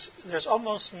kraits, there's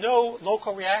almost no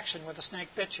local reaction when the snake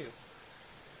bit you.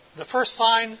 The first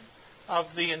sign of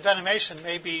the envenomation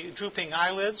may be drooping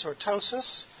eyelids or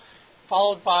ptosis,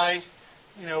 followed by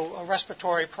a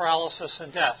respiratory paralysis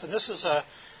and death. And this is a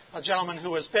gentleman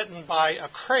who was bitten by a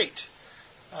krait,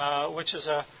 which is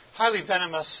a highly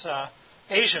venomous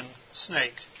Asian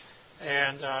snake,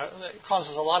 and it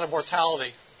causes a lot of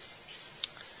mortality.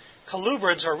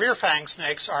 Colubrids, or rear fang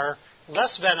snakes, are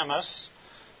less venomous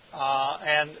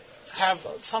and have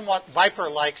somewhat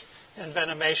viper-like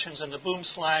envenomations, and the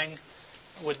boomslang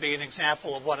would be an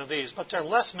example of one of these, but they're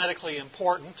less medically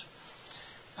important.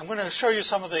 I'm going to show you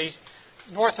some of the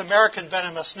North American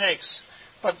venomous snakes,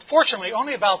 but fortunately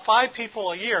only about 5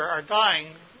 people a year are dying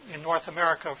in North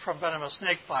America from venomous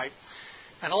snake bite,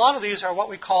 and a lot of these are what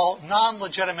we call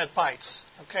non-legitimate bites.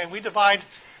 Okay, we divide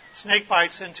snake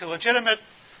bites into legitimate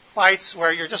bites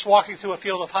where you're just walking through a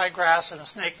field of high grass and a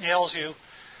snake nails you,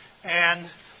 and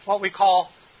what we call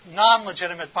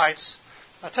non-legitimate bites.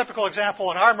 A typical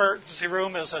example in our emergency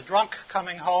room is a drunk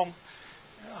coming home,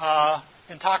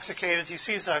 intoxicated. He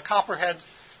sees a copperhead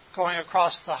going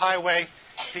across the highway.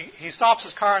 He stops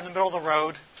his car in the middle of the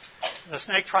road. The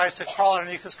snake tries to crawl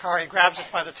underneath his car. He grabs it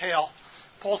by the tail,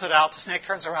 pulls it out. The snake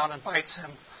turns around and bites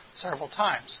him several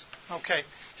times. Okay,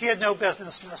 he had no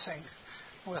business messing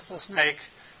with the snake.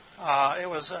 It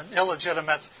was an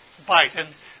illegitimate bite. And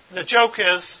the joke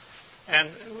is,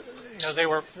 and they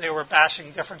were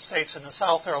bashing different states in the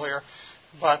South earlier,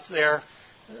 but the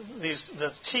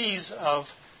T's of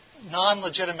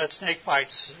non-legitimate snake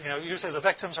bites. Usually the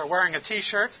victims are wearing a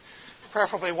T-shirt,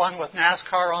 preferably one with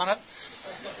NASCAR on it.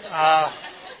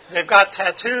 They've got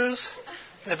tattoos.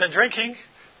 They've been drinking,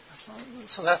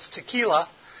 so that's tequila.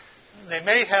 They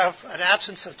may have an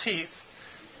absence of teeth,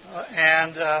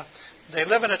 and they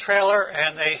live in a trailer,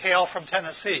 and they hail from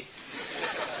Tennessee.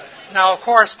 Now, of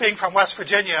course, being from West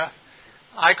Virginia,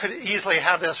 I could easily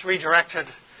have this redirected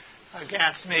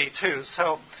against me, too.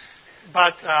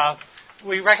 But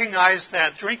we recognize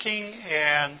that drinking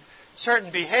and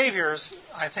certain behaviors,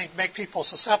 I think, make people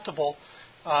susceptible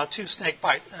to snake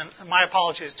bite. And my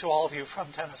apologies to all of you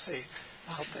from Tennessee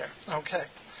out there. Okay.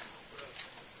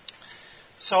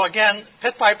 So again,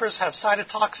 pit vipers have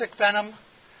cytotoxic venom.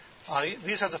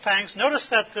 These are the fangs. Notice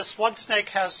that this one snake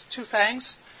has 2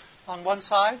 fangs on one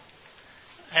side.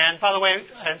 And by the way,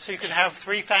 and so you can have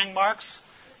 3 fang marks,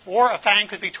 or a fang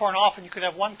could be torn off and you could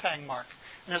have 1 fang mark.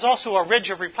 And there's also a ridge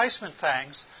of replacement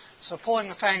fangs, so pulling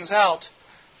the fangs out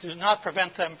do not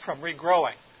prevent them from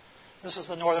regrowing. This is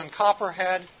the northern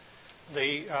copperhead,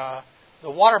 the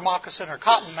water moccasin or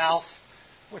cottonmouth,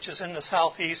 which is in the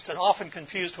southeast and often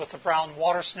confused with the brown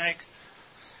water snake.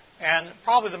 And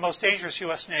probably the most dangerous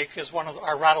U.S. snake is one of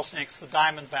our rattlesnakes, the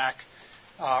diamondback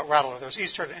rattler. There's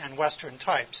eastern and western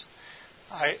types.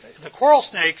 The coral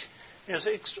snake is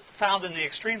found in the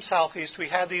extreme southeast. We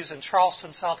had these in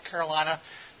Charleston, South Carolina.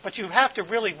 But you have to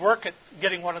really work at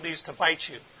getting one of these to bite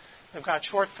you. They've got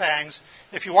short fangs.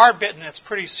 If you are bitten, it's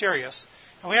pretty serious.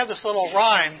 And we have this little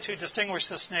rhyme to distinguish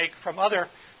the snake from other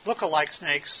look-alike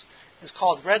snakes. It's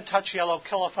called red touch yellow,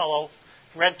 kill a fellow,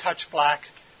 red touch black,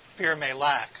 fear may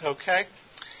lack. Okay?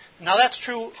 Now that's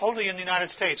true only in the United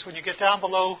States. When you get down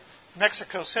below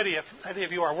Mexico City, if any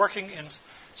of you are working in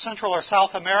Central or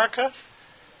South America,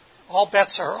 all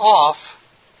bets are off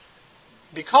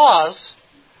because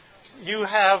you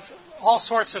have all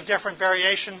sorts of different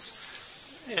variations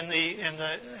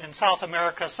in South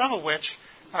America, some of which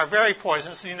are very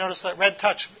poisonous. And you notice that red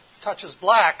touches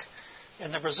black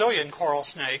in the Brazilian coral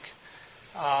snake.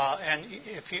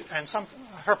 And some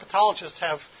herpetologists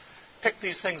have picked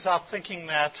these things up thinking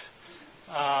that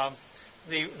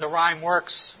the rhyme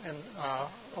works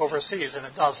overseas, and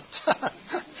it doesn't.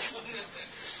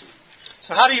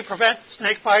 So how do you prevent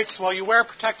snake bites? Well, you wear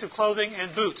protective clothing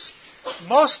and boots.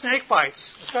 Most snake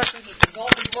bites, especially in the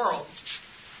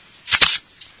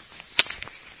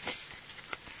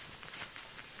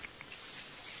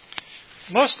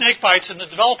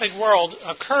developing world,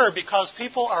 occur because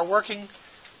people are working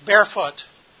barefoot.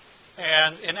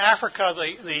 And in Africa,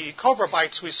 the cobra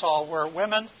bites we saw were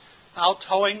women out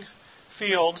hoeing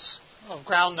fields of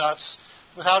ground nuts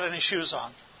without any shoes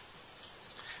on.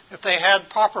 If they had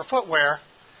proper footwear,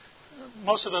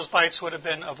 most of those bites would have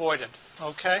been avoided.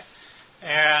 Okay?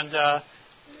 And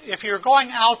if you're going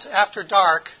out after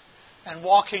dark and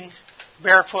walking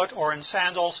barefoot or in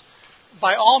sandals,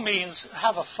 by all means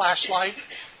have a flashlight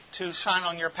to shine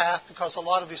on your path, because a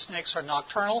lot of these snakes are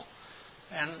nocturnal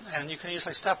and you can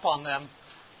easily step on them,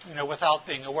 without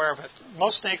being aware of it.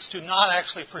 Most snakes do not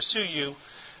actually pursue you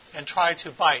and try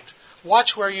to bite.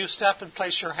 Watch where you step and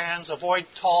place your hands. Avoid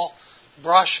tall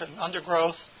brush and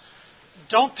undergrowth.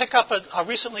 Don't pick up a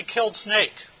recently killed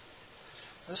snake.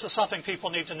 This is something people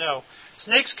need to know.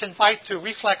 Snakes can bite through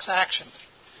reflex action.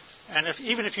 And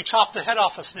even if you chop the head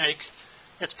off a snake,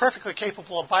 it's perfectly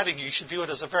capable of biting you. You should view it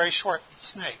as a very short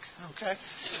snake. Okay?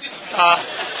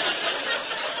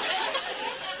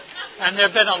 And there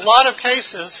have been a lot of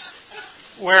cases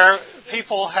where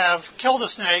people have killed a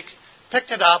snake,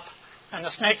 picked it up, and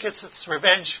the snake gets its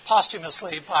revenge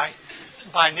posthumously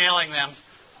by nailing them,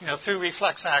 through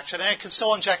reflex action. And it can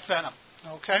still inject venom.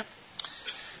 Okay?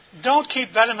 Don't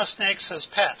keep venomous snakes as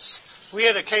pets. We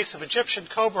had a case of Egyptian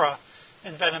cobra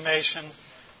envenomation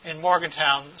in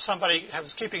Morgantown. Somebody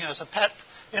was keeping it as a pet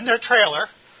in their trailer.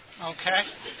 Okay?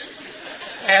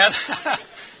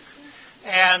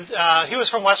 And he was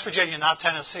from West Virginia, not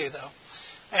Tennessee, though.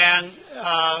 And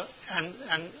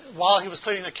while he was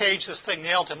cleaning the cage, this thing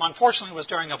nailed him. Unfortunately, it was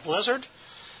during a blizzard.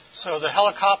 So the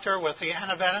helicopter with the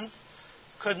antivenom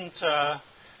couldn't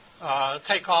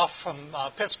take off from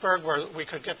Pittsburgh, where we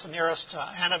could get the nearest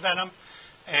antivenom.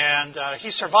 And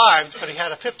he survived, but he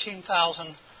had a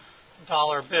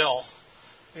 $15,000 bill.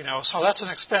 So that's an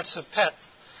expensive pet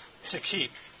to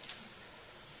keep.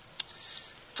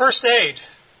 First aid.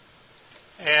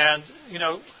 And,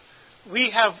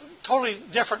 we have totally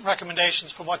different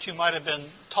recommendations from what you might have been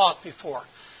taught before.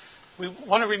 We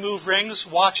want to remove rings,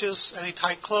 watches, any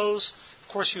tight clothes.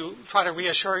 Of course, you try to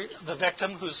reassure the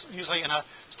victim, who's usually in a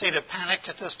state of panic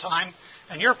at this time.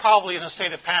 And you're probably in a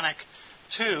state of panic,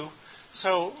 too.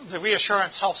 So the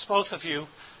reassurance helps both of you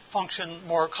function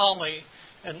more calmly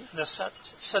in this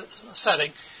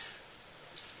setting.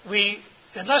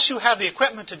 Unless you have the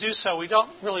equipment to do so, we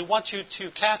don't really want you to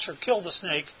catch or kill the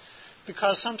snake,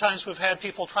 because sometimes we've had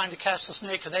people trying to catch the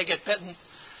snake and they get bitten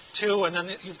too, and then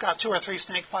you've got 2 or 3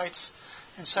 snake bites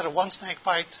instead of 1 snake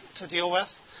bite to deal with.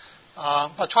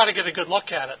 But try to get a good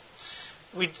look at it.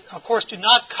 We, of course, do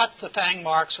not cut the fang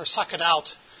marks or suck it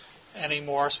out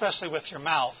anymore, especially with your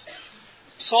mouth.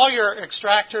 Sawyer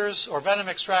extractors or venom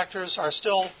extractors are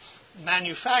still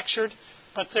manufactured,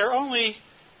 but they're only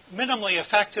minimally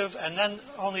effective, and then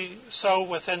only so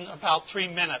within about 3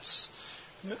 minutes.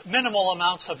 Minimal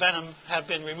amounts of venom have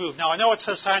been removed. Now, I know it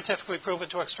says scientifically proven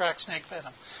to extract snake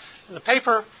venom. The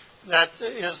paper that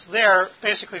is there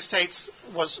basically states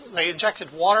they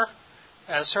injected water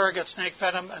as surrogate snake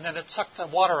venom, and then it sucked the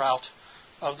water out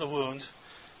of the wound.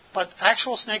 But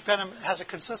actual snake venom has a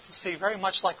consistency very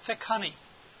much like thick honey.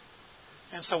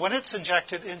 And so when it's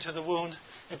injected into the wound,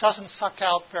 it doesn't suck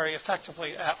out very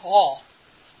effectively at all.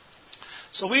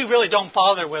 So we really don't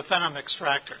bother with venom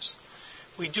extractors.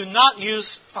 We do not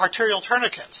use arterial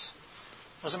tourniquets.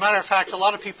 As a matter of fact, a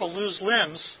lot of people lose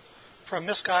limbs from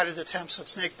misguided attempts at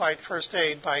snakebite first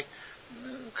aid by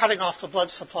cutting off the blood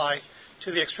supply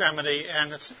to the extremity,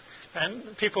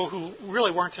 and people who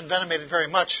really weren't envenomated very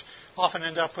much often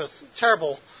end up with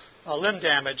terrible limb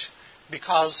damage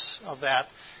because of that.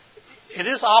 It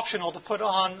is optional to put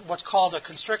on what's called a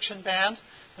constriction band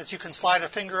that you can slide a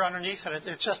finger underneath, and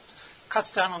it just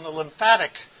cuts down on the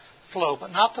lymphatic flow,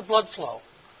 but not the blood flow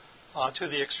to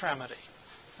the extremity.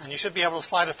 And you should be able to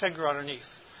slide a finger underneath.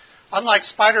 Unlike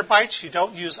spider bites, you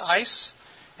don't use ice.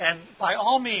 And by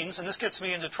all means, and this gets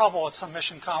me into trouble at some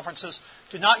mission conferences,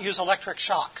 do not use electric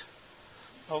shock,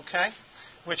 okay?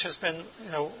 Which has been,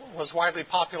 was widely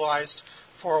popularized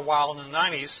for a while in the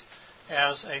 90s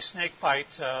as a snake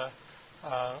bite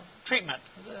treatment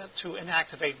to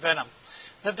inactivate venom.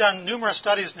 They've done numerous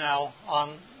studies now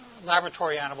on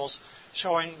laboratory animals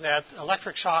showing that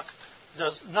electric shock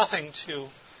does nothing to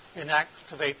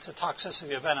inactivate the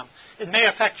toxicity of venom. It may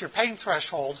affect your pain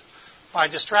threshold by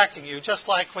distracting you, just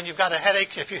like when you've got a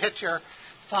headache, if you hit your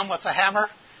thumb with a hammer,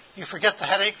 you forget the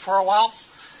headache for a while,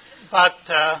 but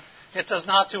it does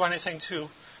not do anything to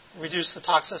reduce the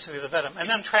toxicity of the venom. And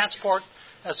then transport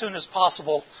as soon as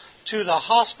possible to the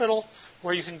hospital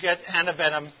where you can get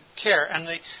antivenom care. And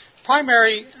the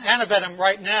primary antivenom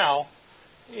right now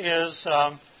is,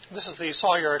 this is the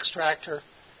Sawyer extractor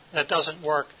that doesn't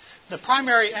work. The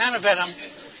primary antivenom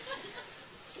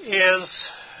is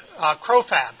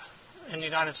Crofab in the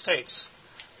United States.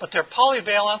 But they're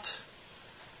polyvalent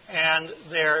and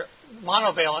they're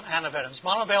monovalent antivenoms.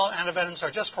 Monovalent antivenoms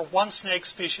are just for one snake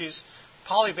species.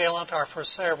 Polyvalent are for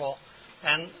several.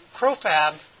 And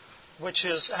Crofab, which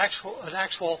is an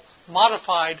actual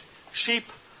modified sheep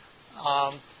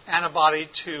antibody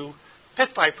to pit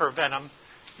viper venom,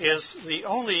 is the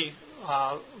only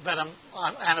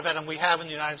antivenom we have in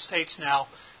the United States now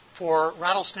for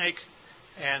rattlesnake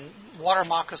and water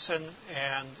moccasin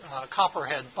and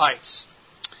copperhead bites.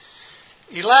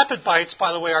 Elapid bites,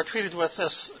 by the way, are treated with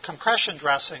this compression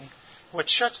dressing, which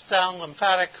shuts down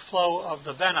lymphatic flow of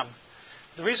the venom.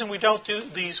 The reason we don't do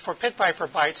these for pit viper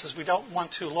bites is we don't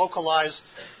want to localize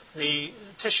the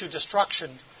tissue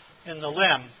destruction in the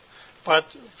limb. But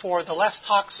for the less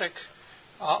toxic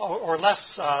or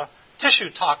less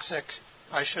tissue toxic,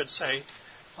 I should say,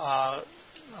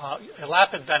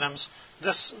 elapid venoms,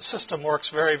 this system works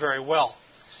very, very well.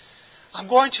 I'm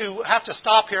going to have to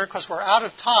stop here because we're out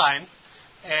of time,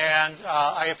 and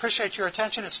I appreciate your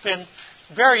attention. It's been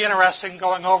very interesting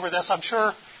going over this. I'm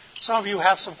sure some of you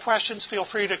have some questions. Feel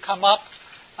free to come up.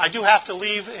 I do have to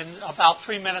leave in about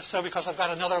 3 minutes, though, because I've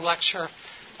got another lecture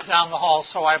down the hall,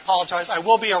 so I apologize. I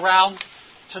will be around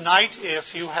tonight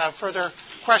if you have further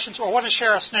questions or want to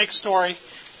share a snake story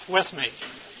with me.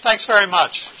 Thanks very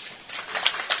much.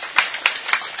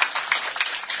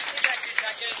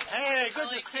 Hey, good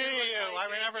to see you. I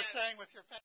remember staying with your family.